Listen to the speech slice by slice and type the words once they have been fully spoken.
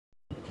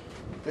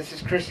This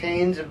is Chris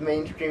Haynes of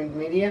Mainstream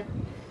Media.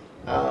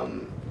 I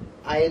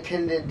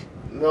attended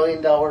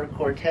Million Dollar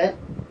Quartet.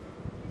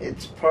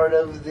 It's part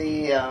of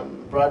the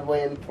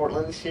Broadway in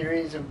Portland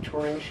series of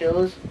touring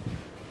shows.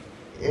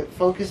 It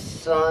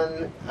focuses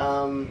on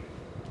an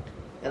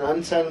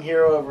unsung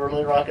hero of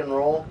early rock and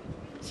roll,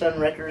 Sun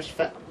Records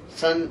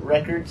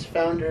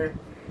founder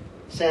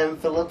Sam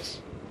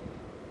Phillips.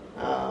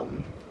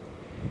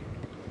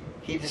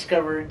 He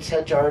discovered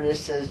such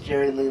artists as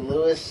Jerry Lee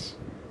Lewis,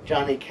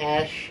 Johnny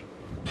Cash,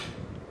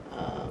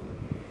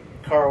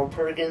 Carl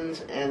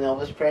Perkins, and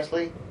Elvis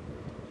Presley.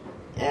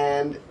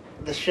 And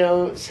the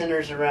show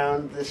centers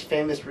around this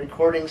famous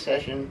recording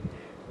session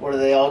where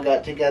they all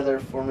got together,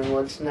 forming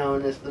what's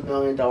known as the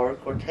Million Dollar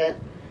Quartet.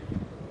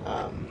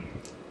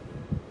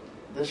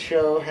 The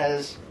show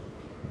has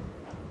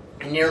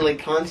nearly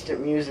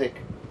constant music,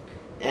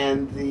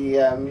 and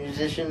the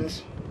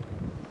musicians,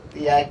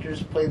 the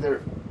actors, play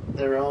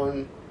their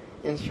own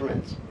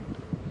instruments.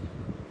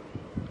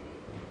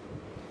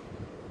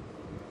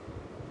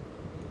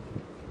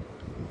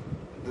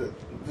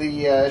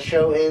 The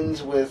show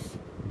ends with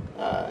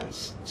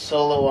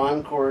solo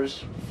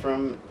encores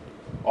from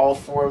all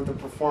four of the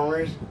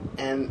performers,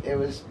 and it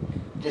was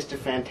just a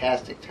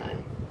fantastic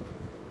time.